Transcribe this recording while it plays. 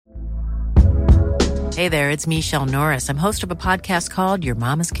Hey there, it's Michelle Norris. I'm host of a podcast called Your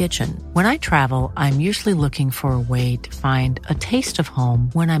Mama's Kitchen. When I travel, I'm usually looking for a way to find a taste of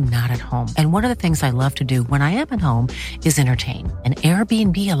home when I'm not at home. And one of the things I love to do when I am at home is entertain. And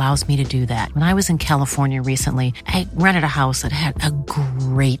Airbnb allows me to do that. When I was in California recently, I rented a house that had a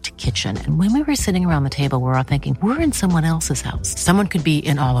great kitchen. And when we were sitting around the table, we were all thinking, we're in someone else's house. Someone could be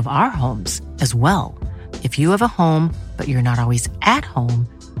in all of our homes as well. If you have a home, but you're not always at home,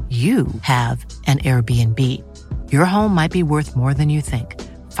 you have an Airbnb. Your home might be worth more than you think.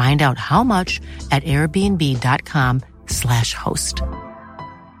 Find out how much at airbnb.com/host.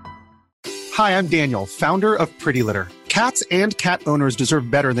 Hi, I'm Daniel, founder of Pretty Litter. Cats and cat owners deserve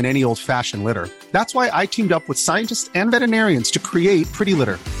better than any old-fashioned litter. That's why I teamed up with scientists and veterinarians to create Pretty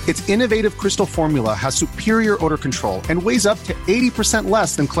Litter. Its innovative crystal formula has superior odor control and weighs up to 80%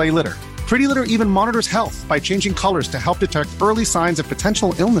 less than clay litter. Pretty Litter even monitors health by changing colors to help detect early signs of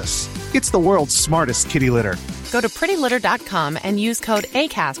potential illness. It's the world's smartest kitty litter. Go to prettylitter.com and use code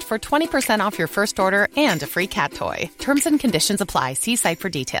ACAST for 20% off your first order and a free cat toy. Terms and conditions apply. See site for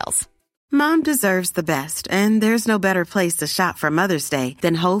details. Mom deserves the best, and there's no better place to shop for Mother's Day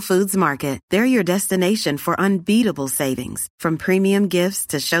than Whole Foods Market. They're your destination for unbeatable savings, from premium gifts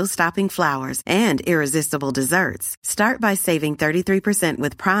to show-stopping flowers and irresistible desserts. Start by saving 33%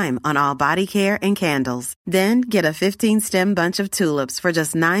 with Prime on all body care and candles. Then get a 15-stem bunch of tulips for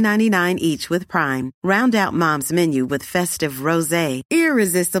just $9.99 each with Prime. Round out Mom's menu with festive rosé,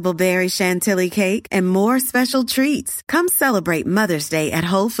 irresistible berry chantilly cake, and more special treats. Come celebrate Mother's Day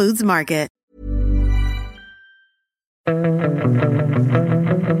at Whole Foods Market.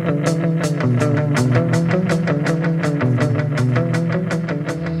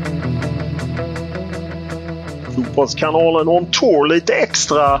 Fotbollskanalen on tour lite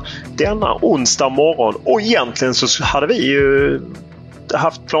extra denna onsdag morgon. Och egentligen så hade vi ju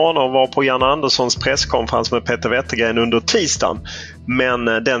haft planer att vara på Jan Anderssons presskonferens med Peter Wettergren under tisdagen. Men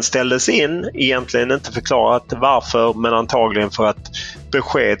den ställdes in, egentligen inte förklarat varför, men antagligen för att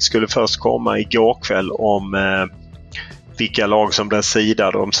besked skulle först komma igår kväll om vilka lag som blev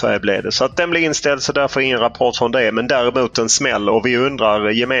sidade om Sverige blev det. Så att den blev inställd, så därför ingen rapport från det. Men däremot en smäll, och vi undrar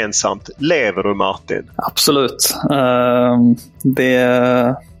gemensamt, lever du Martin? Absolut. Det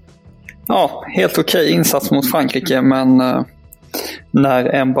är helt okej insats mot Frankrike, men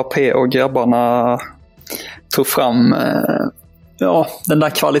när Mbappé och grabbarna tog fram den där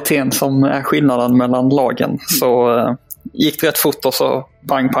kvaliteten som är skillnaden mellan lagen, så gick det rätt fort och så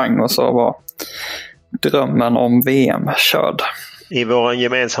pang och så var drömmen om VM körd. I vår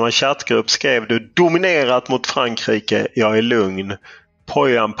gemensamma chattgrupp skrev du: dominerat mot Frankrike, jag är lugn.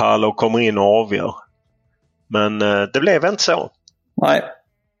 Pojanpalo kommer in och avgör. Men det blev inte så. Nej.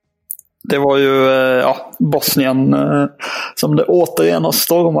 Det var ju Bosnien som det återigen har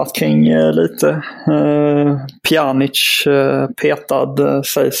stormat kring lite. Pjanic petad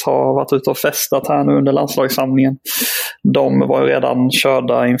sägs ha varit ute och festat här nu under landslagssamlingen. De var ju redan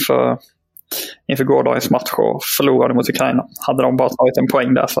körda inför gårdagens match och förlorade mot Ukraina. Hade de bara tagit en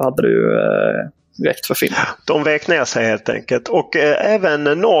poäng där så hade det ju räckt för film. De vek ner sig helt enkelt. Och även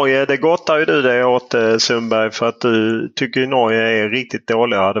Norge, det gottar ju du dig åt Sundberg, för att du tycker Norge är riktigt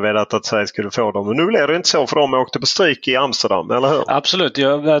dåliga och hade velat att Sverige skulle få dem. Men nu blev det inte så, för de åkte på stryk i Amsterdam, eller hur? Absolut,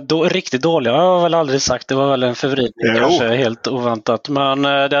 riktigt dåliga har jag väl aldrig sagt. Det var väl en förvridning, kanske helt oväntat. Men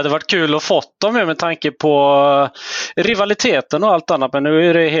det hade varit kul att fått dem med tanke på rivaliteten och allt annat. Men nu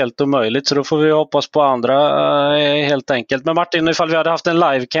är det helt omöjligt, så då får vi hoppas på andra helt enkelt. Men Martin, ifall vi hade haft en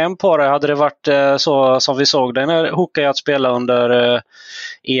livecam på det, hade det varit så som vi såg det när Hoka spela under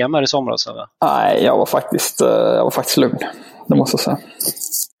EM här i somras, eller? Nej, jag var faktiskt lugn. Det måste jag säga.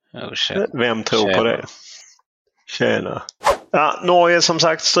 Vem tror på det? Tjena. Ja, Norge som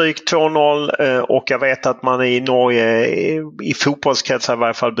sagt stryk 2-0 och jag vet att man i Norge i fotbollskretsar i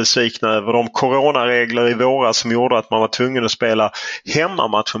varje fall besvikna över de coronaregler i våras som gjorde att man var tvungen att spela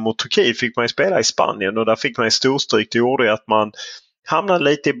hemmamatchen mot Turkiet. Fick man ju spela i Spanien och där fick man ju storstryk. Det gjorde att man hamnade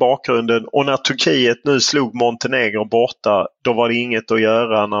lite i bakgrunden, och när Turkiet nu slog Montenegro borta, då var det inget att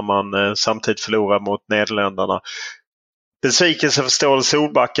göra när man samtidigt förlorade mot Nederländerna. Besvikelse för Ståle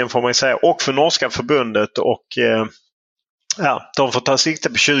Solbacken får man säga, och för norska förbundet, och de får ta sikte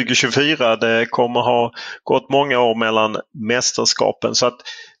på 2024. Det kommer ha gått många år mellan mästerskapen, så att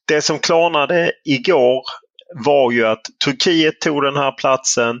det som klarnade igår var ju att Turkiet tog den här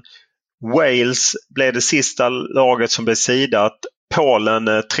platsen. Wales blev det sista laget som blev sidat.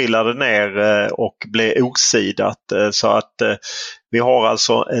 Polen trillade ner och blev osidat, så att vi har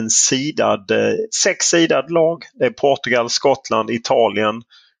alltså en sexsidad lag. Det är Portugal, Skottland, Italien,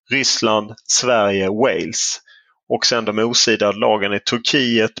 Ryssland, Sverige, Wales. och sen de osidade lagen i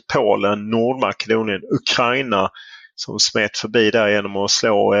Turkiet, Polen, Nordmakedonien, Ukraina som smet förbi där genom att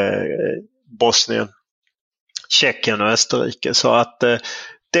slå Bosnien, Tjeckien och Österrike. Så att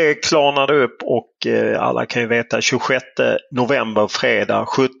det klarnade upp och alla kan ju veta 26 november fredag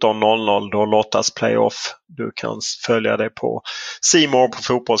 17.00 då lottas playoff. Du kan följa det på C More på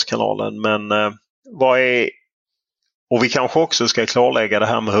Fotbollskanalen. Men och vi kanske också ska klarlägga det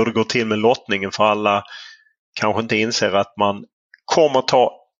här med hur det går till med lottningen, för alla kanske inte inser att man kommer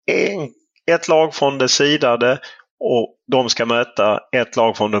ta ett lag från det sidade och de ska möta ett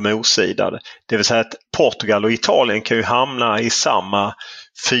lag från de osidade. Det vill säga att Portugal och Italien kan ju hamna i samma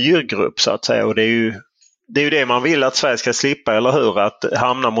fyrgrupp så att säga, och det är ju det man vill att Sverige ska slippa, eller hur? Att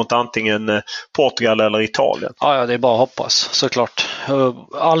hamna mot antingen Portugal eller Italien. Ja, det är bara att hoppas, såklart.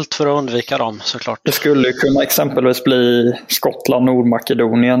 Allt för att undvika dem, såklart. Det skulle ju kunna exempelvis bli Skottland,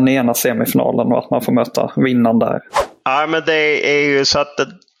 Nordmakedonien i ena semifinalen och att man får möta vinnaren där. Ja, men det är ju så att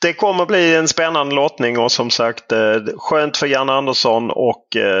det kommer bli en spännande lottning, och som sagt skönt för Jan Andersson och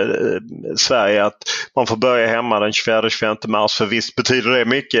Sverige att man får börja hemma den 24-25 mars. För visst betyder det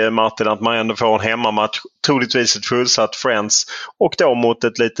mycket, Martin, att man ändå får en hemmamatch, troligtvis ett fullsatt Friends, och då mot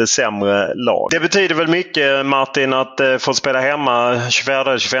ett lite sämre lag. Det betyder väl mycket, Martin, att få spela hemma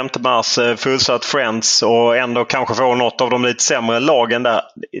 24-25 mars, fullsatt Friends, och ändå kanske få något av de lite sämre lagen där.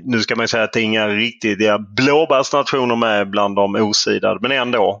 Nu ska man säga att det är inga riktiga blåbärsnationer med bland de osidade, men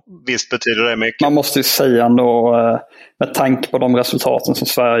ändå. Visst betyder det mycket. Man måste ju säga ändå, med tanke på de resultaten som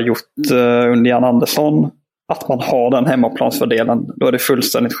Sverige gjort under Jan Andersson, att man har den hemmaplansfördelen. Då är det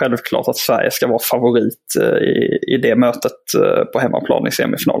fullständigt självklart att Sverige ska vara favorit i det mötet på hemmaplan i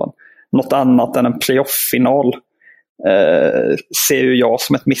semifinalen. Något annat än en playoff-final ser ju jag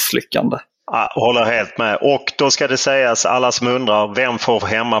som ett misslyckande. Ja, håller helt med. Och då ska det sägas, alla som undrar vem får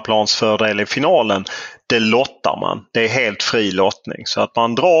hemmaplansfördel i finalen, det lottar man. Det är helt fri lottning. Så att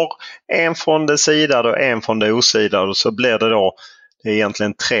man drar en från det sidade och en från det osidade, och så blir det då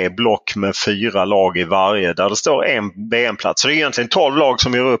egentligen 3 block med 4 lag i varje där det står en VM-plats. Så det är egentligen 12 lag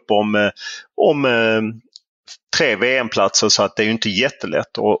som gör upp om 3 VM-platser, så att det är ju inte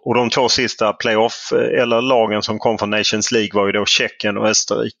jättelätt. Och de 2 sista playoff eller lagen som kom från Nations League var ju då Tjeckien och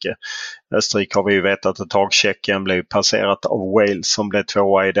Österrike. Österrike har vi ju vetat ett tag. Tjeckien blev passerat av Wales som blev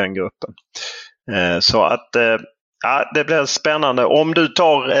 2 i den gruppen. Så att det blir spännande. Om du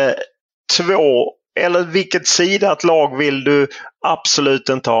tar 2, eller vilket sidat lag vill du absolut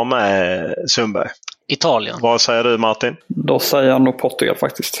inte ha med, Sundberg? Italien. Vad säger du, Martin? Då säger jag nog Portugal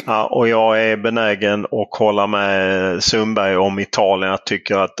faktiskt. Ja, och jag är benägen att hålla med Sundberg om Italien. Jag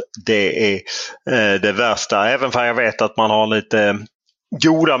tycker att det är det värsta. Även för jag vet att man har lite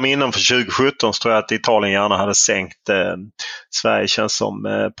goda minnen för 2017, så tror jag att Italien gärna hade sänkt Sverige, känns som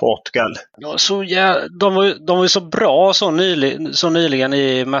Portugal. Ja, de var ju så bra så nyligen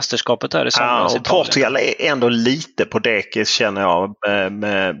i mästerskapet här i somras. Ja, och Portugal är ändå lite på dekis, känner jag,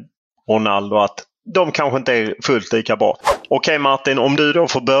 med Ronaldo, att de kanske inte är fullt lika bra. Okej, Martin, om du då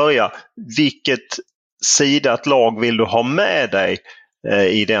får börja, vilket sidat lag vill du ha med dig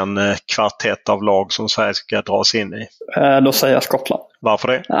i den kvartett av lag som Sverige ska dras in i? Då säger jag Skottland. Varför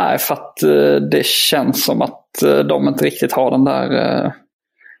det? Nej, för att det känns som att de inte riktigt har den där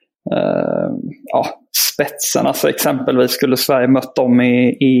spetsen. Alltså exempelvis skulle Sverige mött dem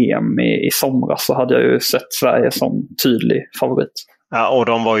i EM i somras, så hade jag ju sett Sverige som tydlig favorit. Ja, och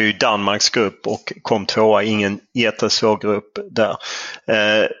de var ju i Danmarks grupp och kom 2, ingen jättesvår grupp där.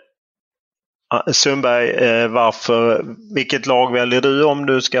 Sundberg, vilket lag väljer du om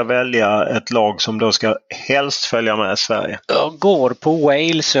du ska välja ett lag som då ska helst följa med Sverige? Jag går på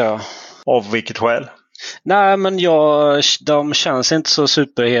Wales, ja. Av vilket skäl? Nej, men de känns inte så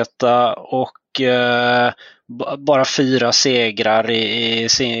superheta, och bara 4 segrar i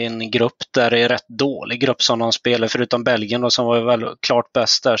sin grupp. Där är rätt dålig grupp som de spelar, förutom Belgien och som var väl klart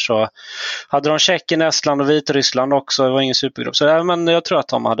bäst där. Så hade de Tjeckien, Estland och Vitryssland också. Det var ingen supergrupp. Så men jag tror att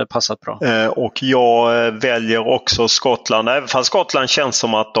de hade passat bra. Och jag väljer också Skottland. Även fast Skottland känns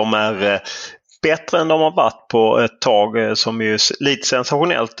som att de är bättre än de har varit på ett tag, som ju lite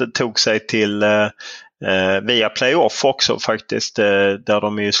sensationellt tog sig till via playoff också faktiskt, där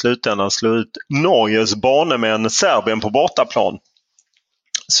de i slutändan slog ut Norges banemän Serbien på bortaplan.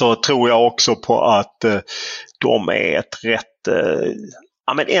 Så tror jag också på att de är ett rätt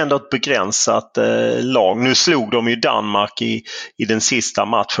men ändå ett begränsat lag. Nu slog de ju Danmark i den sista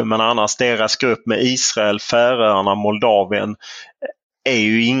matchen, men annars deras grupp med Israel, Färöarna, Moldavien är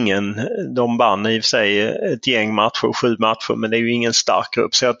ju ingen, de vann i och för sig ett gäng matcher, 7 matcher, men det är ju ingen stark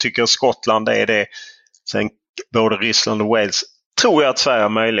grupp. Så jag tycker Skottland är det. Sen både Ryssland och Wales tror jag att Sverige har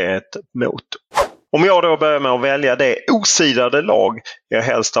möjlighet mot. Om jag då börjar med att välja det osidade lag jag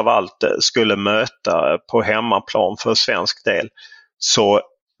helst av allt skulle möta på hemmaplan för svensk del, så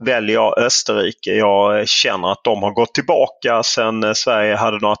väljer jag Österrike. Jag känner att de har gått tillbaka sen Sverige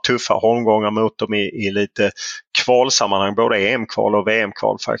hade några tuffa omgångar mot dem i lite kvalsammanhang, både EM-kval och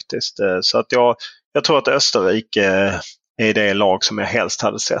VM-kval faktiskt. Så att jag tror att Österrike är det lag som jag helst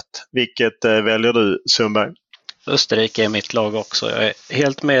hade sett. Vilket väljer du, Sundberg? Österrike är mitt lag också. Jag är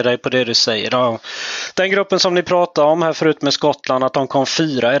helt med dig på det du säger. Den gruppen som ni pratade om här förut med Skottland, att de kom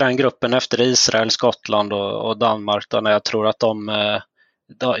 4 i den gruppen efter Israel, Skottland och Danmark. Då, när jag tror att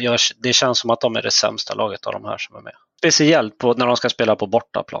det känns som att de är det sämsta laget av de här som är med. Speciellt när de ska spela på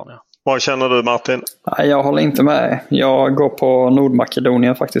bortaplan. Ja. Vad känner du, Martin? Jag håller inte med. Jag går på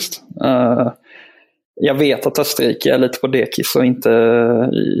Nordmakedonien faktiskt. Jag vet att Österrike är lite på dekis och inte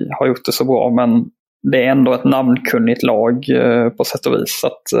har gjort det så bra, men det är ändå ett namnkunnigt lag på sätt och vis. Så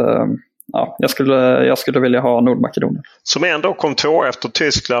att, jag skulle vilja ha Nordmakedonien. Som ändå kom 2 efter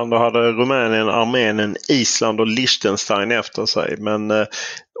Tyskland och hade Rumänien, Armenien, Island och Liechtenstein efter sig. Men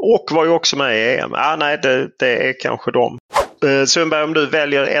och var ju också med i EM. Nej, det är kanske dem. Sundberg, om du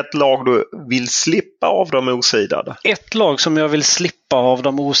väljer ett lag du vill slippa av de osidade. Ett lag som jag vill slippa av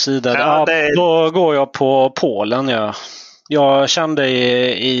de osidade, då går jag på Polen. Ja. Jag kände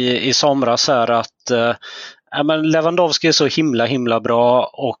i somras här att Lewandowski är så himla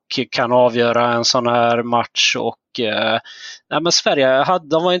bra och kan avgöra en sån här match. Och Sverige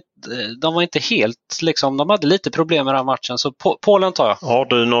de var inte helt liksom, de hade lite problem med den här matchen, så Polen tar jag. Har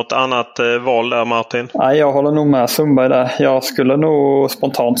du något annat val där, Martin? Nej, jag håller nog med Sundberg där. Jag skulle nog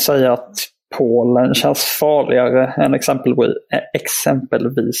spontant säga att Polen känns farligare än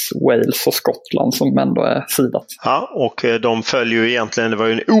exempelvis Wales och Skottland som ändå är sidat. Ja, och de följer ju egentligen, det var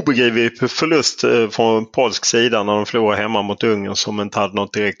ju en obegriplig förlust från polsk sida när de förlorade hemma mot Ungern som inte hade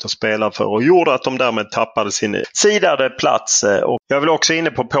något direkt att spela för och gjorde att de därmed tappade sin sidade plats. Och jag vill också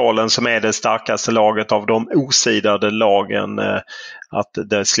inne på Polen som är det starkaste laget av de osidade lagen. Att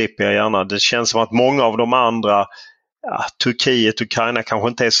det slipper jag gärna. Det känns som att många av de andra, Turkiet och Ukraina kanske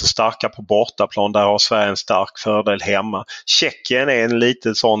inte är så starka på bortaplan. Där har Sverige en stark fördel hemma. Tjeckien är en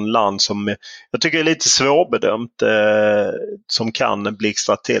liten sån land som jag tycker är lite svårbedömt, som kan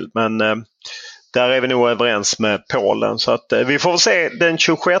blixtra till. Men där är vi nog överens med Polen. Så att vi får se den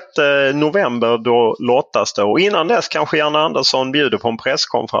 26 november då lottas det. Och innan dess kanske Janne Andersson bjuder på en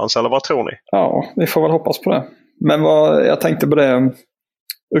presskonferens, eller vad tror ni? Ja, vi får väl hoppas på det. Men jag tänkte på det,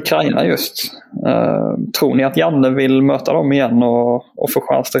 Ukraina just. Tror ni att Janne vill möta dem igen och få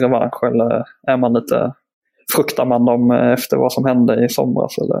chans till revansch, eller fruktar man dem efter vad som hände i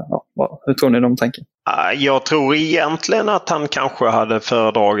somras, eller hur tror ni de tänker? Jag tror egentligen att han kanske hade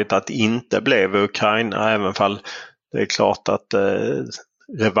föredragit att inte blev Ukraina, även fall det är klart att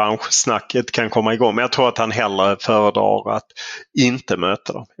revanschsnacket kan komma igång. Men jag tror att han hellre föredrar att inte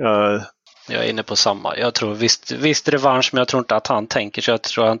möta dem. Jag är inne på samma. Jag tror visst revansch, men jag tror inte att han tänker så. Jag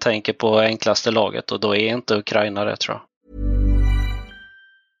tror han tänker på enklaste laget och då är inte Ukraina det, tror jag.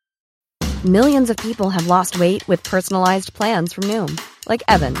 Millions of people have lost weight with personalized plans from Noom. Like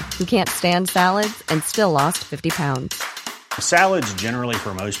Evan, who can't stand salads and still lost 50 pounds. Salads generally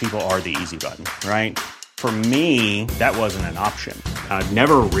for most people are the easy button, right? For me, that wasn't an option. I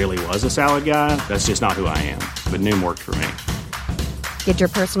never really was a salad guy. That's just not who I am. But Noom worked for me. Get your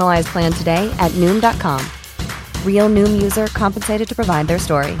personalized plan today at Noom.com. Real Noom user compensated to provide their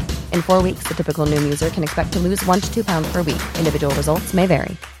story. In 4 weeks, the typical Noom user can expect to lose 1 to 2 pounds per week. Individual results may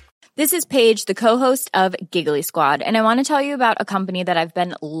vary. This is Paige, the co-host of Giggly Squad, and I want to tell you about a company that I've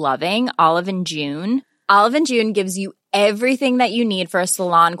been loving, Olive & June. Olive & June gives you everything that you need for a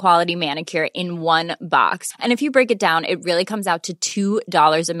salon-quality manicure in one box. And if you break it down, it really comes out to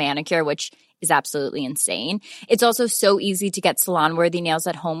 $2 a manicure, which is absolutely insane. It's also so easy to get salon-worthy nails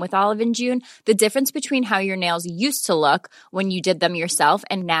at home with Olive & June. The difference between how your nails used to look when you did them yourself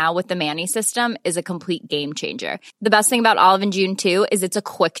and now with the Mani system is a complete game changer. The best thing about Olive & June, too, is it's a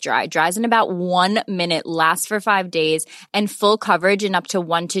quick dry. Dries in about 1 minute, lasts for 5 days, and full coverage in up to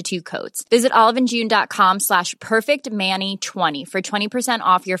 1 to 2 coats. Visit oliveandjune.com/perfectmani20 for 20%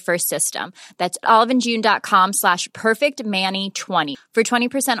 off your first system. That's oliveandjune.com/perfectmani20 for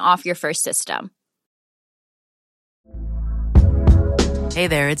 20% off your first system. Hey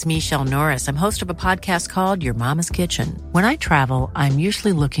there, it's Michelle Norris. I'm host of a podcast called Your Mama's Kitchen. When I travel, I'm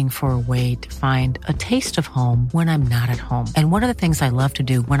usually looking for a way to find a taste of home when I'm not at home. And one of the things I love to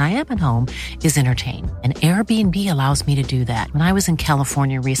do when I am at home is entertain. And Airbnb allows me to do that. When I was in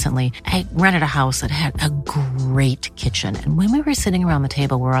California recently, I rented a house that had a great kitchen. And when we were sitting around the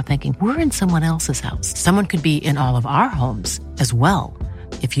table, we were all thinking, we're in someone else's house. Someone could be in all of our homes as well.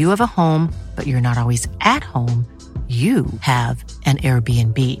 If you have a home, but you're not always at home, you have an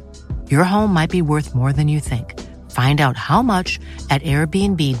Airbnb. Your home might be worth more than you think. Find out how much at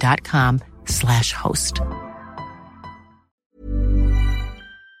airbnb.com/host.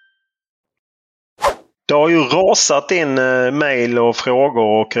 Det har ju rasat in mejl och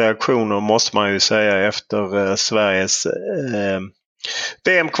frågor och reaktioner, måste man ju säga, efter Sveriges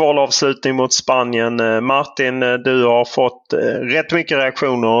VM-kvalavslutning mot Spanien. Martin, du har fått rätt mycket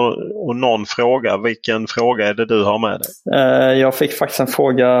reaktioner och någon fråga. Vilken fråga är det du har med dig? Jag fick faktiskt en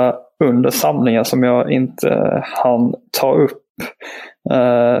fråga under samlingen som jag inte hann ta upp.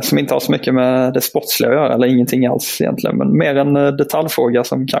 Som inte har så mycket med det sportsliga att göra, eller ingenting alls egentligen. Men mer en detaljfråga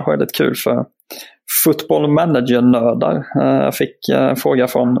som kanske är lite kul för Football Manager-nördar. Jag fick en fråga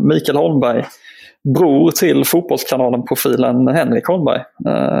från Mikael Holmberg, bror till Fotbollskanalen-profilen Henrik Holmberg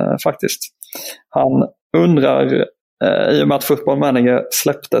faktiskt. Han undrar, i och med att Football Manager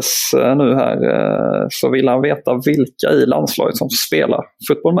släpptes nu här, så vill han veta vilka i landslaget som spelar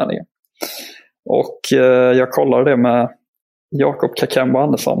Football Manager. Och jag kollade det med Jakob Kakembo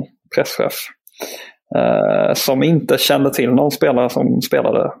Andersson, presschef, som inte kände till någon spelare som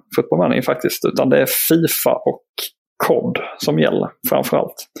spelade Football Manager faktiskt, utan det är FIFA och COD som gäller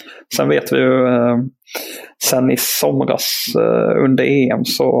framförallt. Sen vet vi ju sen i somras under EM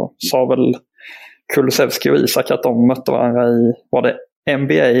så sa väl Kulusevski och Isak att de mötte varandra i, var det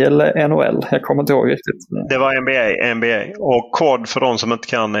NBA eller NHL? Jag kommer inte ihåg riktigt. Det var NBA. Och COD, för de som inte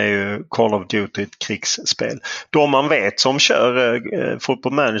kan, är ju Call of Duty, ett krigsspel. De man vet som kör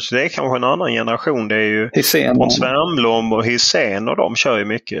Football Manager, det är kanske en annan generation. Det är ju Måns Wernbloom och Hysén, och de kör ju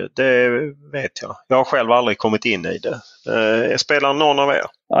mycket. Det vet jag. Jag har själv aldrig kommit in i det. Spelar någon av er?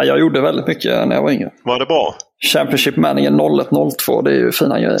 Ja, jag gjorde väldigt mycket när jag var yngre. Var det bra? Championship Manager 01-02, det är ju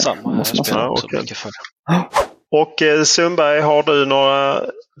fina grejer. Samma, måste man säga. Också mycket för. Och Sundberg, har du några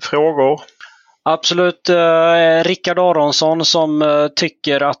frågor? Absolut. Rickard Aronsson som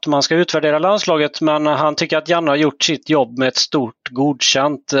tycker att man ska utvärdera landslaget, men han tycker att Janne har gjort sitt jobb med ett stort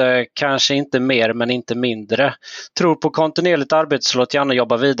godkänt. Kanske inte mer, men inte mindre. Tror på kontinuerligt arbete så låt Janne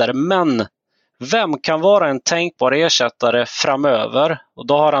jobba vidare. Men vem kan vara en tänkbar ersättare framöver? Och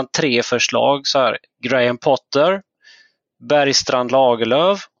då har han 3 förslag så här: Graham Potter, Bergstrand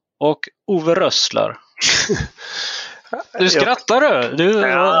Lagerlöf och Ove Rössler. Du skrattar du?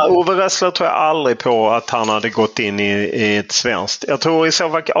 Ja, Ove Rössler tror jag aldrig på att han hade gått in i ett svenskt. Jag tror i så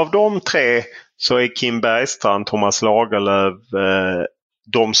fall av de 3 så är Kim Bergstrand, Thomas Lagerlöf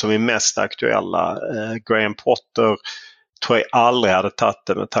de som är mest aktuella. Graham Potter tror jag aldrig hade tagit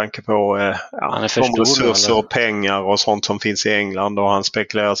det med tanke på de resurser och pengar och sånt som finns i England, och han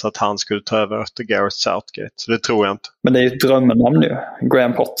spekulerar att han skulle ta över efter Gareth Southgate. Så det tror jag inte. Men det är ju ett drömnamn nu.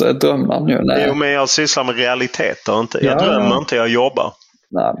 Graham Potter är ett drömnamn nu. Jo, men jag sysslar med realiteter inte. Jag drömmer inte, jag jobbar.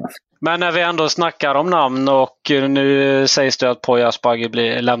 Nej. Men när vi ändå snackar om namn, och nu sägs det att Poya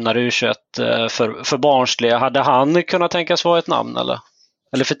Asbaghi lämnar U21 för Barnsley. Hade han kunnat tänkas vara ett namn eller?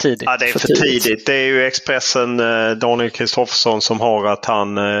 Eller för tidigt? Ja, det är för tidigt. Det är ju Expressen Daniel Kristoffersson som har att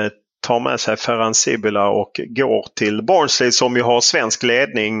han tar med sig Ferran Sibila och går till Barnsley, som ju har svensk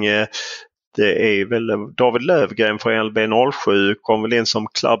ledning. Det är väl David Lövgren från LB07 kom väl in som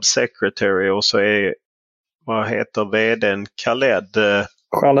club secretary, och så är, vad heter vdn, Khaled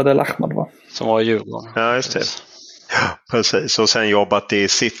El Ahmad, va? Som var i Djurgården. Ja, just det. Ja, precis. Och sen jobbat i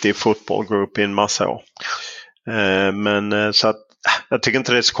City Football Group i en massa år. Men så att jag tycker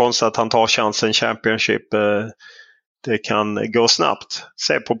inte det är så konstigt att han tar chansen Championship. Det kan gå snabbt.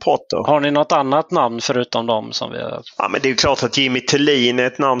 Se på Potter. Har ni något annat namn förutom dem som vi har? Ja, men det är klart att Jimmy Tillin är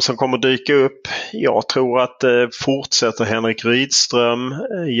ett namn som kommer dyka upp. Jag tror att fortsätter Henrik Rydström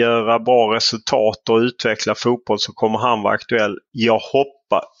göra bra resultat och utveckla fotboll, så kommer han vara aktuell. Jag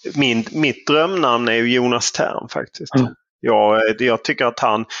hoppas. Mitt drömnamn är ju Jonas Thern faktiskt. Jag tycker att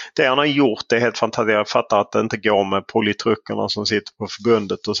det han har gjort är helt fantastiskt. Jag fattar att det inte går med politruckerna som sitter på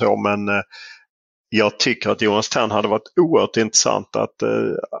förbundet och så, men jag tycker att Jonas Thern hade varit oerhört intressant att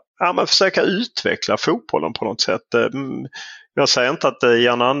försöka utveckla fotbollen på något sätt. Jag säger inte att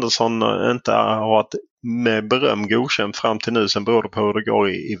Jan Andersson inte har varit med beröm godkänd fram till nu, sen beror det på hur det går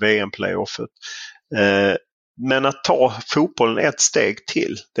i VM-playoffet. Men att ta fotbollen ett steg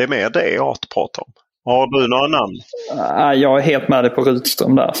till, det är mer det jag pratar om. Har du några namn? Jag är helt med dig på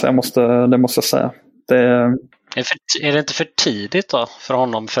Rydström där, så det måste jag säga. Är det inte för tidigt då för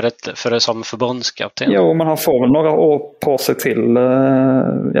honom för det som förbundskapten? Jo, men han får väl några år på sig till.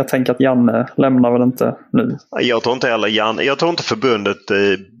 Jag tänker att Janne lämnar väl inte nu. Jag tror inte heller Janne. Jag tror inte förbundet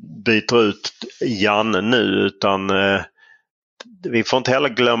byter ut Janne nu, utan vi får inte heller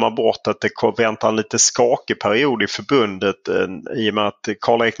glömma bort att det väntar en lite skakig period i förbundet i och med att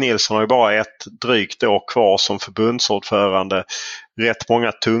Karl-Erik Nilsson har ju bara ett drygt år kvar som förbundsordförande. Rätt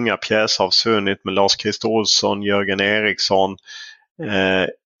många tunga pjäser har försvunnit med Lars-Christer Olsson, Jörgen Eriksson.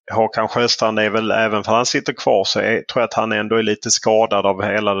 Håkan Sjöstrand är väl, även för han sitter kvar, så tror jag att han ändå är lite skadad av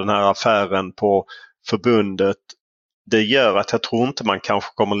hela den här affären på förbundet. Det gör att jag tror inte man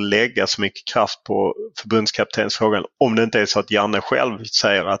kanske kommer lägga så mycket kraft på förbundskaptensfrågan om det inte är så att Janne själv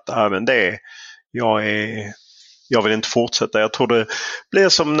säger att jag vill inte fortsätta. Jag tror det blir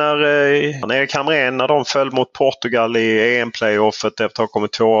som när Erik Hamrén, när de föll mot Portugal i EM-playoffet efter att ha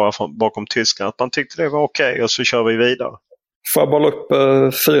kommit 2 år bakom Tyskland, att man tyckte det var okej, och så kör vi vidare. Får jag bolla upp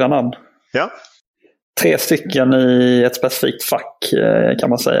 4 namn? Ja. 3 stycken i ett specifikt fack kan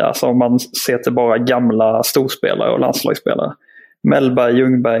man säga. Alltså om man ser till bara gamla storspelare och landslagsspelare. Mellberg,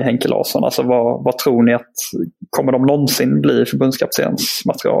 Ljungberg, Henke Larsson. Alltså vad tror ni att, kommer de någonsin bli förbundskaptens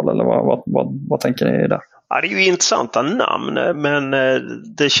material, eller vad tänker ni där? Ja, det är ju intressanta namn, men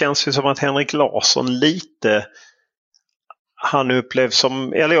det känns ju som att Henrik Larsson lite...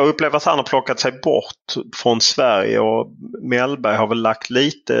 Jag upplever att han har plockat sig bort från Sverige, och Mellberg har väl lagt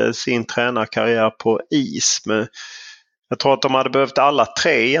lite sin tränarkarriär på is. Men jag tror att de hade behövt alla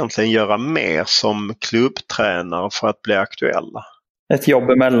 3 egentligen göra mer som klubbtränare för att bli aktuella. Ett jobb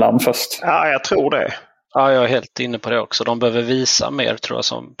emellan först. Ja, jag tror det. Ja, jag är helt inne på det också. De behöver visa mer, tror jag,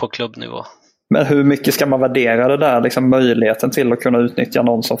 som på klubbnivå. Men hur mycket ska man värdera det där, liksom möjligheten till att kunna utnyttja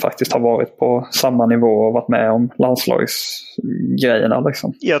någon som faktiskt har varit på samma nivå och varit med om landslagsgrejerna?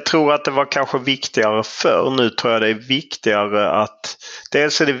 Liksom? Jag tror att det var kanske viktigare förr. Nu tror jag det är viktigare att...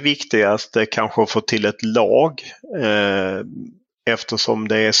 Dels är det viktigaste kanske att få till ett lag eftersom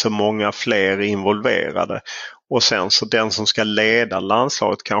det är så många fler involverade. Och sen så den som ska leda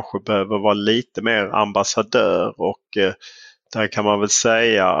landslaget kanske behöver vara lite mer ambassadör, och där kan man väl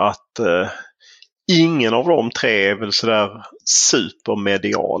säga att... ingen av de 3 är väl sådär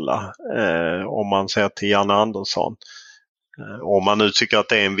supermediala om man ser till Janne Andersson. Om man nu tycker att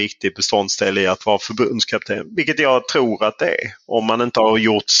det är en viktig beståndsdel i att vara förbundskapten, vilket jag tror att det är. Om man inte har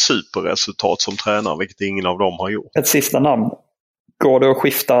gjort superresultat som tränare, vilket ingen av dem har gjort. Ett sista namn. Går det att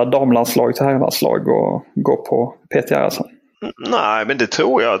skifta damlandslag till herrlandslag och gå på Peter Gerhardsson? Nej, men det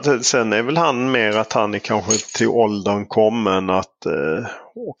tror jag. Sen är väl han mer att han är kanske till åldern kommen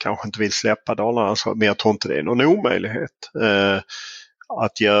och kanske inte vill släppa Dalarna. Men jag tror inte det är någon omöjlighet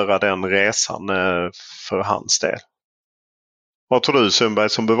att göra den resan för hans del. Vad tror du, Sundberg,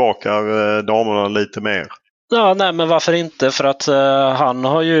 som bevakar damerna lite mer? Ja, nej, men varför inte? För att han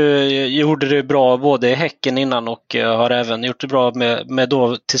har gjorde det bra både i Häcken innan och har även gjort det bra med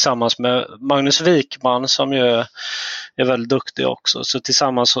då, tillsammans med Magnus Wikman, som ju är väldigt duktig också. Så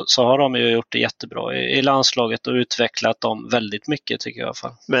tillsammans så har de ju gjort det jättebra i landslaget och utvecklat dem väldigt mycket, tycker jag i alla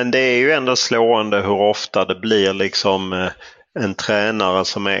fall. Men det är ju ändå slående hur ofta det blir liksom en tränare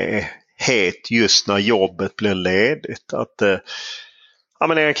som är het just när jobbet blir ledigt.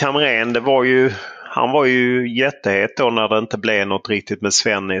 Men Erik Hamrén, han var ju jättehet då när det inte blev något riktigt med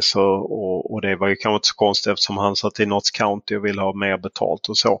Svennis, och det var ju kanske inte så konstigt eftersom han satt i Notts County och ville ha mer betalt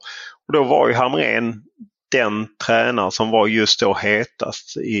och så. Och då var ju Hamrén den tränare som var just då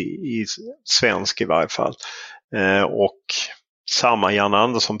hetast i svensk i varje fall. Och samma Jan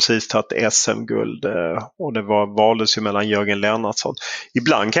Andersson precis tagit SM-guld, och det valdes ju mellan Jörgen Lennartsson.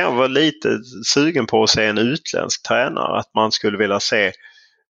 Ibland kan jag vara lite sugen på att se en utländsk tränare, att man skulle vilja se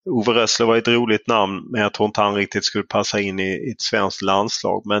Ove Rössler var ett roligt namn, men jag tror inte han riktigt skulle passa in i ett svenskt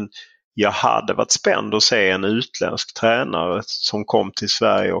landslag. Men jag hade varit spänd att se en utländsk tränare som kom till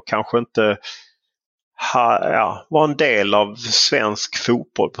Sverige och kanske inte var en del av svensk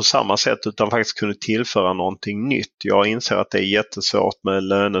fotboll på samma sätt, utan faktiskt kunde tillföra någonting nytt. Jag inser att det är jättesvårt med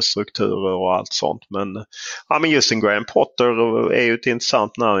lönestrukturer och allt sånt. Men just en Graham Potter är ju ett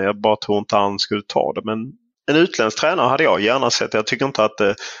intressant namn. Jag bara tror inte han skulle ta det. Men en utländsk tränare hade jag gärna sett. Jag tycker inte att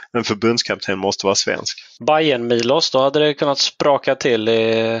en förbundskapten måste vara svensk. Bayern Milos, då hade det kunnat spraka till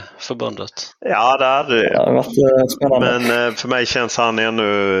i förbundet. Ja, det hade det. Ja, det varit spännande. Men för mig känns han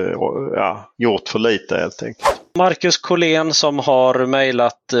ännu gjort för lite helt enkelt. Marcus Collén som har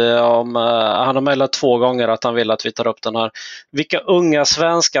mejlat han har mejlat 2 gånger att han vill att vi tar upp den här. Vilka unga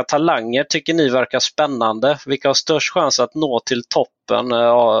svenska talanger tycker ni verkar spännande? Vilka har störst chans att nå till toppen?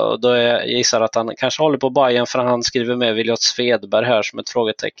 Då gissar jag att han kanske håller på Bayern, för han skriver med Viljot Svedberg här som ett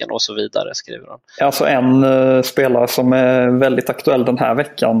frågetecken och så vidare, skriver han. Alltså en spelare som är väldigt aktuell den här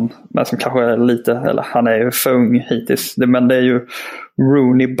veckan, men som kanske är lite, eller han är ju för ung hittills, men det är ju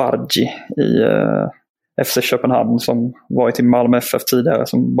Rooney Bargi i FC Köpenhamn som varit i Malmö FF tidigare,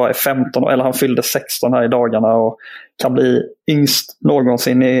 som bara är 15, eller han fyllde 16 här i dagarna och kan bli yngst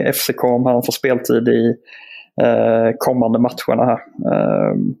någonsin i FCK om han får speltid i kommande matcherna här.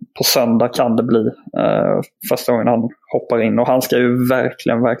 På söndag kan det bli första gången han hoppar in, och han ska ju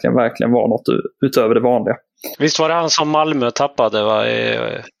verkligen vara något utöver det vanliga. Visst var det han som Malmö tappade, va?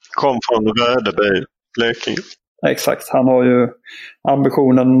 Kom från Rödeby, Blekinge. Exakt, han har ju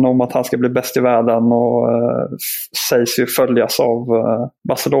ambitionen om att han ska bli bäst i världen och sägs ju följas av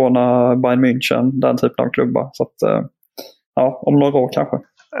Barcelona, Bayern München, den typen av klubbar. Så att, ja, om några år kanske.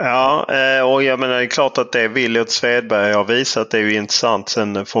 Ja, och jag menar, det är klart att det Williot Svedberg har visat, det är ju intressant.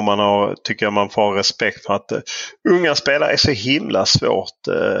 Sen får man tycker jag man får ha respekt för att unga spelare är så himla svårt.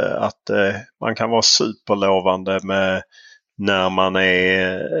 Att man kan vara superlovande med när man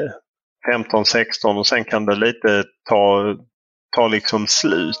är 15-16 och sen kan det lite ta liksom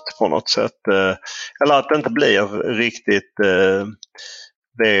slut på något sätt. Eller att det inte blir riktigt...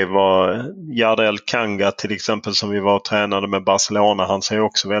 Det var Jardel Kanga till exempel som vi var och tränade med Barcelona. Han ser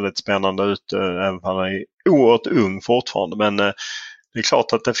också väldigt spännande ut, även om han är oerhört ung fortfarande. Men det är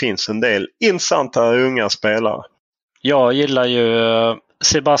klart att det finns en del intressanta unga spelare. Jag gillar ju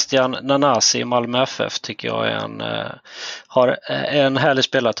Sebastian Nanasi i Malmö FF, tycker jag har en härlig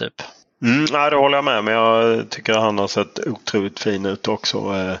spelartyp. Nej, det håller jag med, men jag tycker han har sett otroligt fin ut också.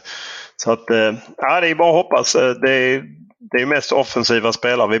 Så att, ja, det är bara att hoppas. Det är mest offensiva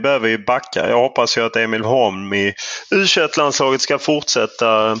spelare. Vi behöver ju backa. Jag hoppas ju att Emil Holm i U21-landslaget ska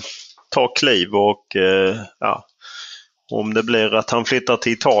fortsätta ta kliv och ja, om det blir att han flyttar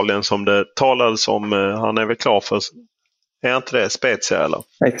till Italien som det talades om, han är väl klar för, är inte det Spezia eller?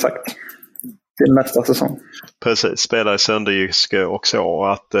 Exakt. Till nästa säsong. Precis, spelar i Sönderjyske och så.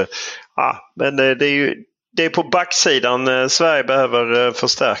 Att, ja, men det är på backsidan Sverige behöver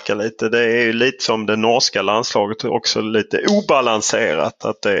förstärka lite. Det är ju lite som det norska landslaget, också lite obalanserat.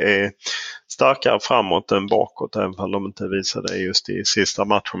 Att det är starkare framåt än bakåt, även om de inte visar det just i sista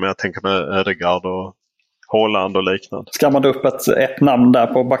matchen. Men jag tänker med Ödegaard och Holland och liknande. Ska man upp ett namn där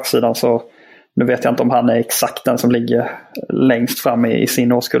på backsidan, så nu vet jag inte om han är exakt den som ligger längst fram i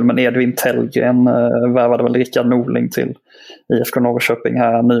sin årskull, men Edvin Tellgren värvade väl Rickard Norling till IFK Norrköping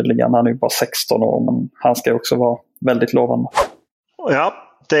här nyligen. Han är ju bara 16 år, men han ska också vara väldigt lovande. Ja,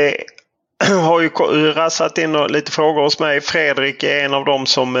 det har ju rassat in lite frågor hos mig. Fredrik är en av dem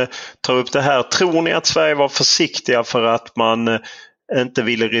som tar upp det här. Tror ni att Sverige var försiktiga för att man inte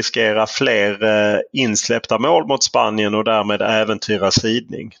ville riskera fler insläppta mål mot Spanien och därmed äventyra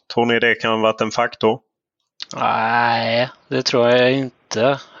sidning? Tror ni det kan ha varit en faktor? Nej, det tror jag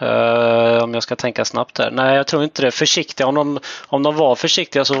inte. Om jag ska tänka snabbt här. Nej, jag tror inte det. Försiktiga. Om de var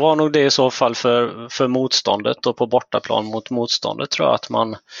försiktiga så var nog det i så fall för motståndet, och på bortaplan mot motståndet tror jag att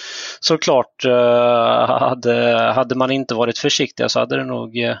man såklart hade man inte varit försiktiga så hade det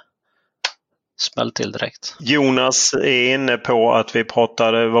nog smäll till direkt. Jonas är inne på att vi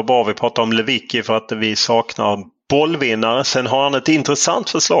pratade om Lewicki för att vi saknar bollvinnare. Sen har han ett intressant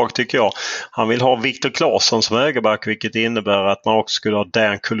förslag tycker jag. Han vill ha Viktor Claesson som högerback, vilket innebär att man också skulle ha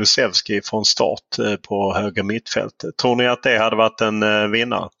Dan Kulusevski från start på höger mittfält. Tror ni att det hade varit en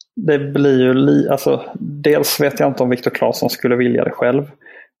vinnare? Det blir ju dels vet jag inte om Viktor Claesson skulle vilja det själv.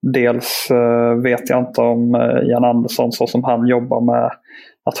 Dels vet jag inte om Jan Andersson, så som han jobbar med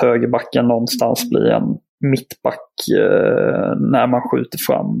att högerbacken någonstans blir en mittback när man skjuter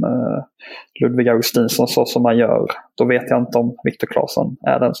fram Ludvig Augustinsson så som man gör. Då vet jag inte om Viktor Claesson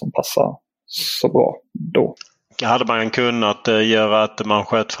är den som passar så bra då. Hade man kunnat göra att man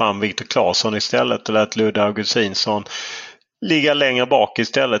sköt fram Viktor Claesson istället och lät Ludvig Augustinsson ligga längre bak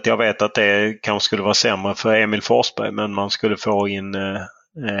istället? Jag vet att det kanske skulle vara sämre för Emil Forsberg, men man skulle få in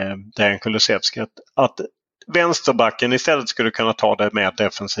Dan Kulusevski. Att vänsterbacken istället skulle kunna ta det mer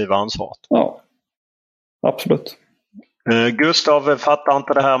defensiva ansvaret. Ja, absolut. Gustav fattar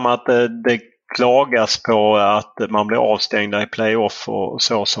inte det här med att det klagas på att man blir avstängda i playoff och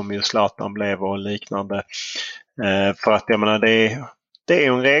så som ju Zlatan blev och liknande. För att jag menar det är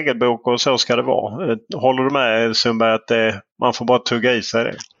en regelbok och så ska det vara. Håller du med Sundberg att man får bara tugga i sig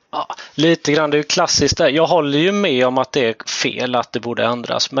det? Ja, lite grann, det är ju klassiskt där. Jag håller ju med om att det är fel, att det borde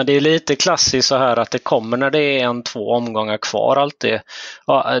ändras. Men det är lite klassiskt så här att det kommer när det är 1-2 omgångar kvar alltid.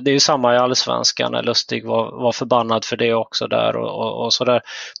 Ja, det är ju samma i Allsvenskan när Lustig var förbannad för det också där och så där.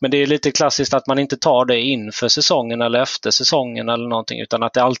 Men det är lite klassiskt att man inte tar det inför säsongen eller efter säsongen eller någonting, utan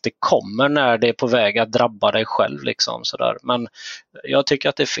att det alltid kommer när det är på väg att drabba dig själv liksom så där. Men jag tycker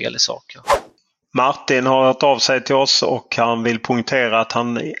att det är fel i sak. Ja. Martin har hört av sig till oss och han vill poängtera att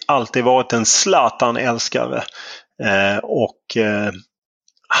han alltid varit en Zlatan-älskare. Och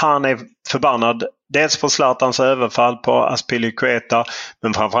han är förbannad dels på Zlatans överfall på Azpilicueta,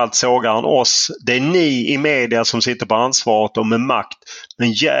 men framförallt sågar han oss. Det är ni i media som sitter på ansvaret och med makt.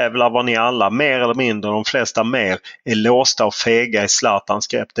 Men jävlar vad ni alla, mer eller mindre, de flesta mer, är låsta och fega i Zlatans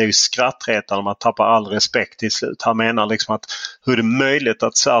grepp. Det är ju skrattretande, man tappar all respekt till slut. Han menar liksom att hur är det möjligt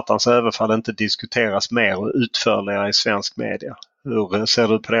att Zlatans överfall inte diskuteras mer och utförligare i svensk media? Hur ser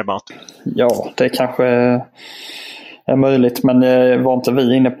du på det, Martin? Ja, det kanske är möjligt, men var inte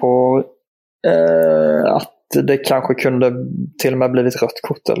vi inne på att det kanske kunde till och med blivit rött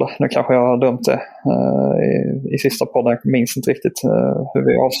kort, eller? Nu kanske jag har dömt det i sista podden. Jag minns inte riktigt hur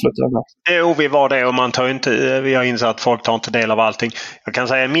vi avslutade det. Jo, vi var det, och man tar inte, vi har insett att folk tar inte del av allting. Jag kan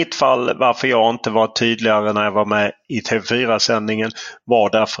säga i mitt fall varför jag inte var tydligare när jag var med i TV4-sändningen var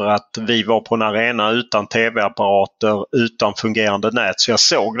därför att vi var på en arena utan tv-apparater, utan fungerande nät. Så jag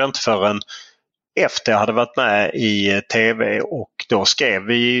såg det inte förrän efter jag hade varit med i tv, och då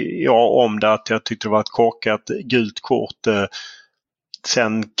skrev jag om det att jag tyckte det var ett korkat gult kort.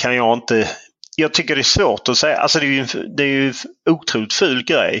 Sen kan jag inte... Jag tycker det är svårt att säga. Alltså det är ju otroligt ful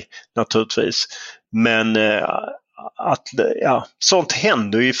grej naturligtvis. Men sånt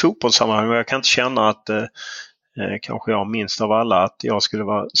händer ju i fotbollssammanhang. Jag kan inte känna att kanske jag minst av alla att jag skulle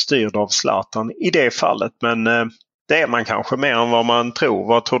vara styrd av Zlatan i det fallet. Men det är man kanske mer än vad man tror.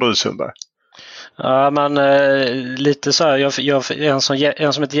 Vad tror du, Sundberg? Ja, men lite så här,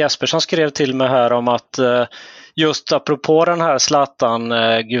 en som heter Jesper som skrev till mig här om att just apropå den här Zlatan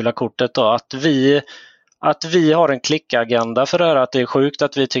gula kortet då, att vi har en klickagenda för det här, att det är sjukt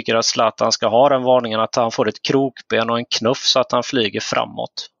att vi tycker att Zlatan ska ha den varningen att han får ett krokben och en knuff så att han flyger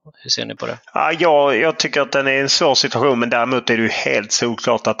framåt. Hur ser ni på det? Ja, jag tycker att den är en svår situation, men däremot är det ju helt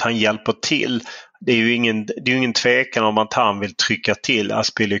såklart att han hjälper till. Det är ju ingen tvekan om att han vill trycka till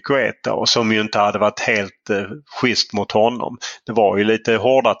Azpilicueta, och som ju inte hade varit helt schysst mot honom. Det var ju lite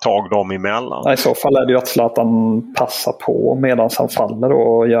hårda tag dem emellan. I så fall är det ju att Zlatan passar på medan han faller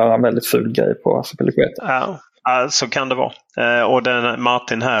och gör en väldigt ful grej på Azpilicueta. Ja, så kan det vara. Och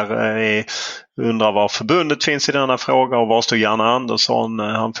Martin här undrar var förbundet finns i denna fråga, och var står Janne Andersson?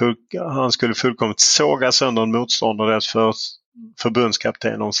 Han skulle fullkomligt såga sönder en motståndare för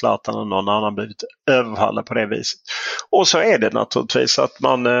förbundskapten om Zlatan och någon annan blivit överfallen på det viset. Och så är det naturligtvis att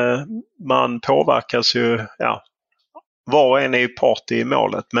man påverkas ju, var och en är ju part i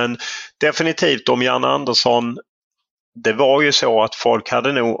målet, men definitivt om Janne Andersson, det var ju så att folk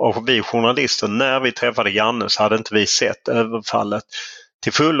hade nog, och vi journalister, när vi träffade Janne så hade inte vi sett överfallet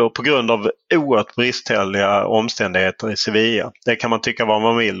till fullo på grund av oerhört bristfälliga omständigheter i Sevilla. Det kan man tycka vad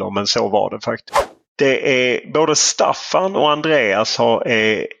man vill om, men så var det faktiskt. Det är både Staffan och Andreas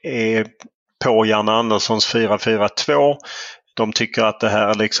är på Janne Anderssons 4-4-2. De tycker att det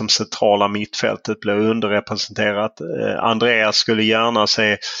här liksom centrala mittfältet blir underrepresenterat. Andreas skulle gärna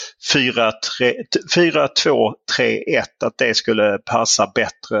se 4-2-3-1, att det skulle passa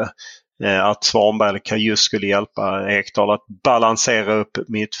bättre. Att Svanberg eller Kajus skulle hjälpa Ekdal att balansera upp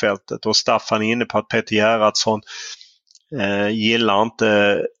mittfältet. Och Staffan är inne på att Peter Gerhardsson gillar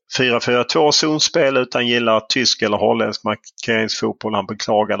inte 4-4-2 zonspel utan gillar tysk eller holländsk markeringsfotboll. Han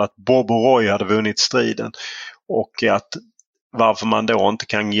beklagade att Bobo Roy hade vunnit striden, och att varför man då inte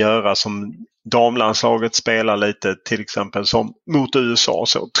kan göra som damlandslaget spelar lite, till exempel som mot USA.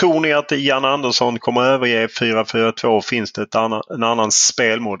 Så tror ni att Janne Andersson kommer överge 4-4-2? Finns det en annan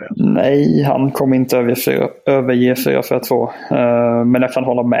spelmodell? Nej, han kommer inte överge 4-4-2. Men jag kan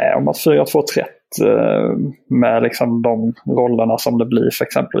hålla med om att 4-2-3 med liksom de rollerna som det blir för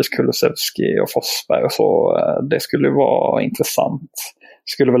exempelvis Kulusevski och Forsberg och så, det skulle vara intressant.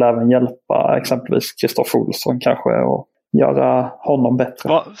 Skulle väl även hjälpa exempelvis Kristoffer Olsson kanske och göra honom bättre.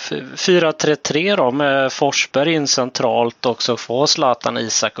 4-3-3 då med Forsberg in centralt också, få Zlatan,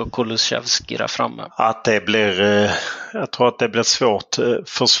 Isak och Kulusevski där framme. Att det blir, jag tror att det blir svårt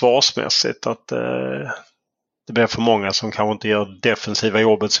försvarsmässigt, att det blir för många som kanske inte gör defensiva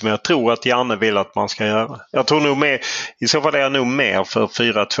jobbet som jag tror att Janne vill att man ska göra. Jag tror nog mer, i så fall är jag nog mer för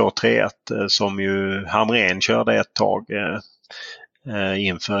 4-2-3-1 som ju Hamrén körde ett tag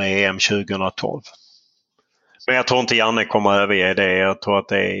inför EM 2012. Men jag tror inte Janne kommer överge det. Jag tror att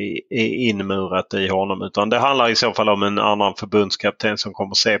det är inmurat i honom. Utan det handlar i så fall om en annan förbundskapten som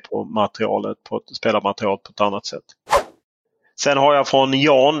kommer se på spelarmaterialet på ett annat sätt. Sen har jag från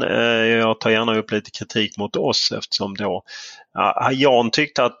Jan, jag tar gärna upp lite kritik mot oss eftersom då Jan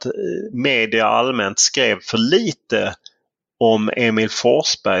tyckte att media allmänt skrev för lite om Emil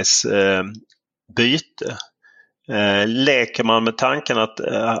Forsbergs byte. Leker man med tanken att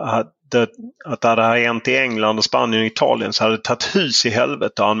det hade hänt i England och Spanien och Italien så hade det tagit hus i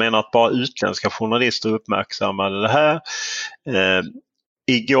helvete. Han menar att bara utländska journalister uppmärksammade det här.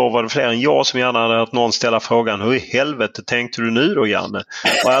 igår var det fler än jag som gärna hade hört någon ställa frågan: hur i helvete tänkte du nu då, Janne?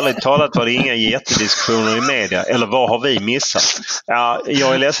 Och ärligt talat var det inga jättediskussioner i media. Eller vad har vi missat? Ja,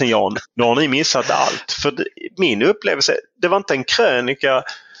 jag är ledsen, Jan. Då har ni missat allt. För min upplevelse, det var inte en krönika.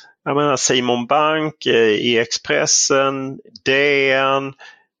 Jag menar Simon Bank i Expressen, DN,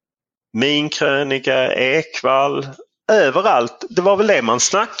 min krönika, Ekvall. Överallt, det var väl det man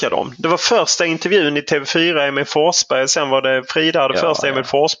snackade om. Det var första intervjun i TV4, Emil Forsberg, sen var det Frida hade första Emil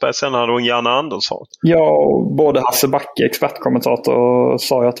Forsberg, sen hade hon Janne Andersson. Ja, och både Hasse Backe, expertkommentator,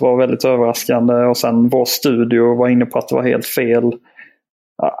 sa ju att det var väldigt överraskande, och sen vår studio var inne på att det var helt fel.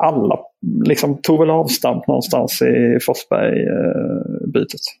 Alla liksom tog väl avstamp någonstans i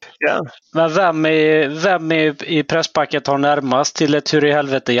Forsberg-bytet. Ja. Men vem i presspacket har närmast till ett hur i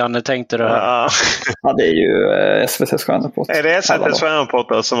helvete, Janne, tänkte du här? Ja, det är ju SVT:s stjärnreporter. Är det SVT:s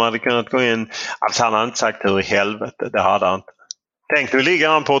stjärnreporter som hade kunnat gå in? Alltså, han hade inte sagt hur i helvete, det hade han inte. Tänk, nu ligger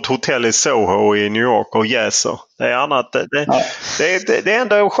han på ett hotell i Soho i New York och jäser. Det är annat. Det är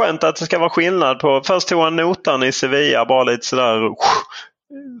ändå skönt att det ska vara skillnad på. Först tog han notan i Sevilla, bara lite sådär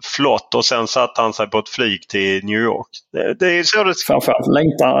flott, och sen satt han sig på ett flyg till New York. Det är så det... Framförallt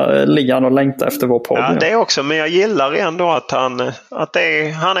ligger han och längtar efter vår podd. Ja, det också, men jag gillar ändå att han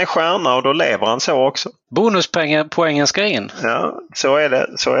är stjärna, och då lever han så också. Bonuspoängen ska in. Ja, så är det.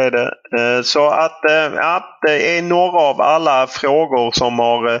 Så att det är några av alla frågor som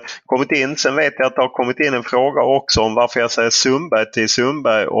har kommit in. Sen vet jag att det har kommit in en fråga också om varför jag säger Sundberg till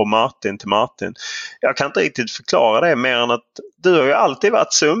Sundberg och Martin till Martin. Jag kan inte riktigt förklara det mer än att du har ju alltid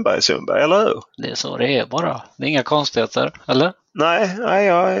varit Sundberg, eller hur? Det är så det är bara. Det är inga konstigheter, eller? Nej,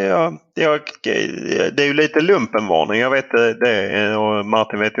 det är ju lite lumpenvarning. Jag vet det, och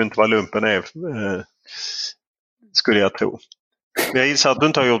Martin vet ju inte vad lumpen är, skulle jag tro. Jag gissar att du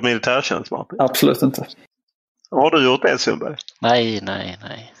inte har gjort militärtjänst, Martin. Absolut inte. Har du gjort det, Sundberg? Nej.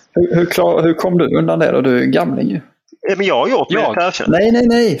 Hur kom du undan det då? Du är gamling ju. Men jag har gjort militärtjänst.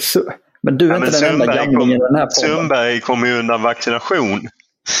 Nej. Men du är inte den enda gamlingen i den här podden. Sundberg kom ju undan vaccination.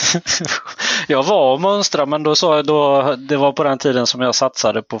 Jag var och mönstrade, men då sa jag det var på den tiden som jag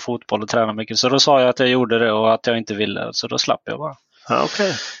satsade på fotboll och tränade mycket. Så då sa jag att jag gjorde det och att jag inte ville. Så då slapp jag bara. Ja,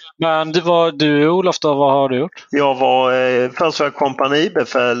 okej. Men du, Olof, då, vad har du gjort? Jag var först var jag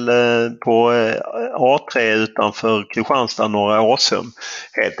kompanibefäl på A3 utanför Kristianstad, norra Åsum.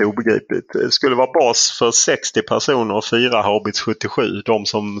 Helt obegripligt. Det skulle vara bas för 60 personer och 4 Haubits 77. De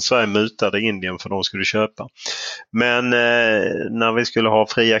som Sverige mutade Indien för de skulle köpa. Men när vi skulle ha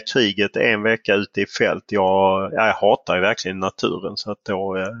fria kriget en vecka ute i fält, jag hatar ju verkligen naturen, så att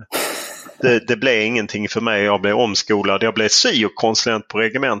då... Det blev ingenting för mig. Jag blev omskolad. Jag blev syokonsulent på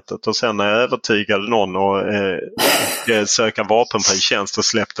regementet, och sen när jag övertygade någon att söka vapenfri tjänst, och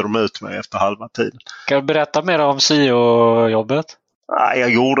släppte de ut mig efter halva tiden. Kan du berätta mer om syojobbet? Nej, jag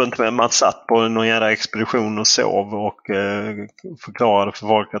gjorde inte med. Man satt på någon jävla expedition och sov och förklarade för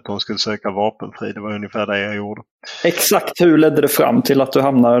folk att de skulle söka vapenfri. Det var ungefär det jag gjorde. Exakt hur ledde det fram till att du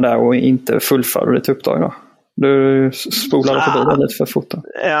hamnade där och inte fullföljde ditt uppdrag då? Du spolade förbi det lite för fort.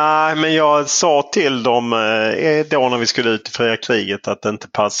 Ja, men jag sa till dem då när vi skulle ut i fria kriget att det inte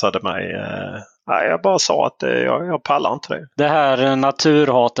passade mig. Jag bara sa att jag pallar inte det. Det här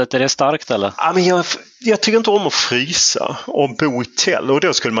naturhatet, är det starkt eller? Ja, men jag tycker inte om att frysa och bo i tält. Och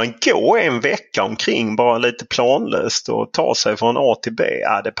då skulle man gå en vecka omkring bara lite planlöst och ta sig från A till B.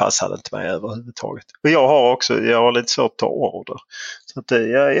 Ja, det passade inte mig överhuvudtaget. Och jag har lite svårt att ta order. Så att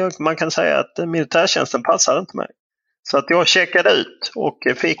man kan säga att militärtjänsten passade inte mig. Så att jag checkade ut och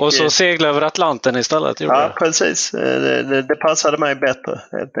fick... Och så segla över Atlanten istället? Ja, precis. Det passade mig bättre,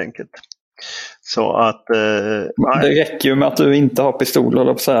 helt enkelt. Så att... det räcker ju med att du inte har pistol,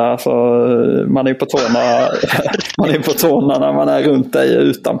 eller så här. Alltså, man är ju på tårna när man är runt dig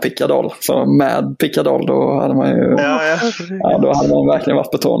utan pickadoll. Så med pickadoll då hade man ju... då hade man verkligen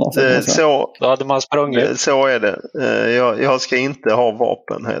varit på tårna. Så då hade man sprungit. Så är det. Jag ska inte ha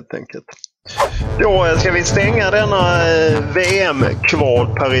vapen, helt enkelt. Då ska vi stänga denna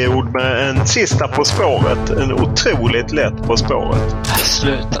VM-kvalperiod med en sista På spåret. En otroligt lätt På spåret.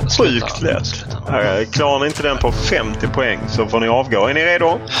 Sluta. Sjukt lätt. Klarar ni inte den på 50 poäng så får ni avgå. Är ni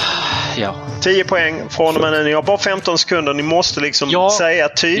redo? Ja. 10 poäng från och med nu. Ni har bara 15 sekunder. Ni måste liksom säga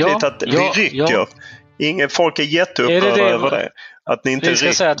tydligt att vi rycker. Folk är jätteupprörda över det. Att ni inte vi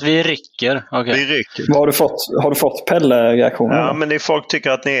ska säga att vi rycker. Okay. Vi rycker. Har du fått Pelle-reaktioner? Ja, men folk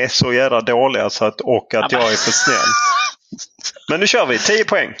tycker att ni är så jävla dåliga och att jag är för snäll. Men nu kör vi. 10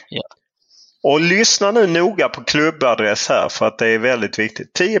 poäng. Ja. Och lyssna nu noga på klubbadress här, för att det är väldigt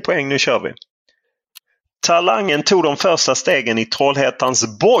viktigt. 10 poäng, nu kör vi. Talangen tog de första stegen i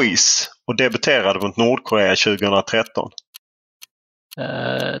Trollhättans Boys och debuterade mot Nordkorea 2013.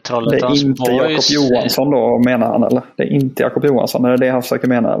 Trollhättans Det är inte Boys. Jakob Johansson då, menar han, eller? Det är inte Jakob Johansson, är det han försöker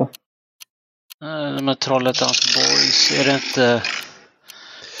mena, eller? Men Trollhättans Boys, är det inte...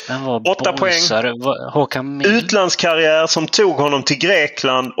 Den var 8 boysare. poäng. Håkan Mild. Utlandskarriär som tog honom till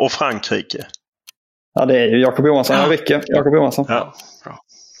Grekland och Frankrike. Ja, det är ju Jakob Johansson. Ja. Jakob Johansson. Ja.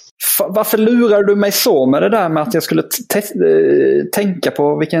 Varför lurar du mig så med det där med att jag skulle tänka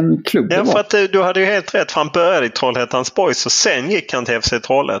på vilken klubb det var? För att du hade ju helt rätt. För han började i Trollhättans Boys och sen gick han till FC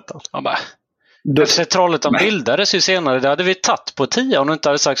Trollhättan. FC Trollhättan bildades ju senare. Det hade vi tagit på 10 om du inte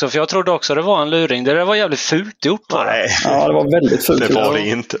hade sagt så. För jag trodde också det var en luring. Det var jävligt fult gjort. Nej. Ja, det var väldigt fult. Det var det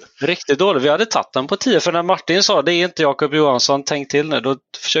inte. Riktigt dåligt. Vi hade tagit den på 10. För när Martin sa det är inte Jakob Johansson, tänk till nu. Då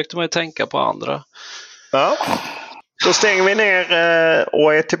försökte man ju tänka på andra. Ja. Då stänger vi ner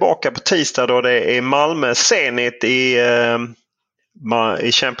och är tillbaka på tisdag då det är Malmö Zenit i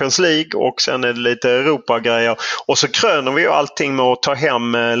Champions League och sen är det lite Europa-grejer. Och så kröner vi ju allting med att ta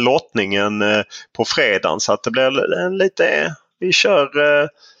hem lottningen på fredagen. Så att det blir lite... Vi kör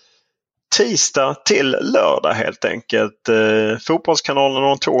tisdag till lördag helt enkelt. Fotbollskanalen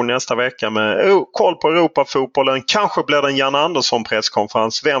och Tor nästa vecka med koll på Europafotbollen. Kanske blir det en Jan Andersson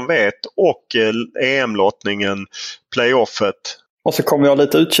presskonferens, vem vet. Och EM-lottningen, playoffet. Och så kommer jag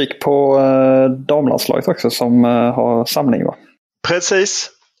lite utkik på damlandslaget också som har samling, va? Precis.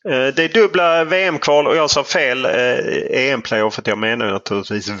 Det är dubbla VM-kval och jag sa fel EM-playoffet. Jag menar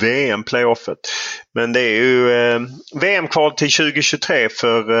naturligtvis VM-playoffet. Men det är ju VM-kval till 2023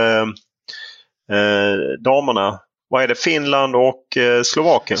 för damerna. Vad är det? Finland och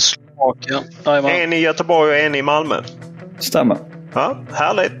Slovakien? Slovakien. En i Göteborg och en i Malmö. Stämmer. Ja,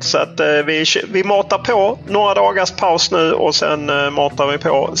 härligt. Så att vi matar på några dagars paus nu och sen matar vi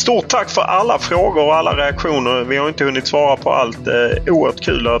på. Stort tack för alla frågor och alla reaktioner. Vi har inte hunnit svara på allt. Oerhört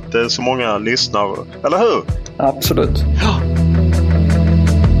kul att så många lyssnar. Eller hur? Absolut. Ja.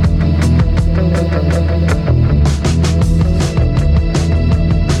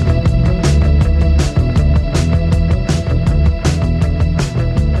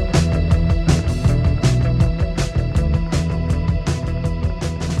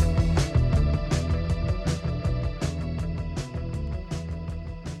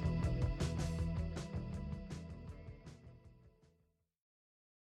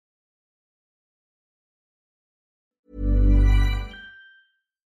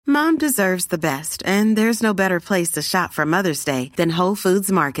 Mom deserves the best, and there's no better place to shop for Mother's Day than Whole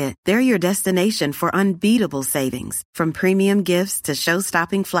Foods Market. They're your destination for unbeatable savings, from premium gifts to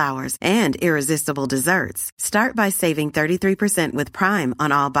show-stopping flowers and irresistible desserts. Start by saving 33% with Prime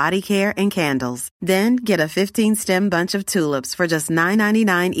on all body care and candles. Then get a 15-stem bunch of tulips for just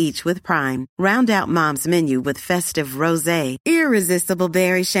 $9.99 each with Prime. Round out Mom's menu with festive rosé, irresistible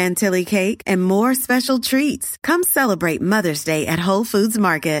berry chantilly cake, and more special treats. Come celebrate Mother's Day at Whole Foods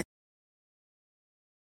Market.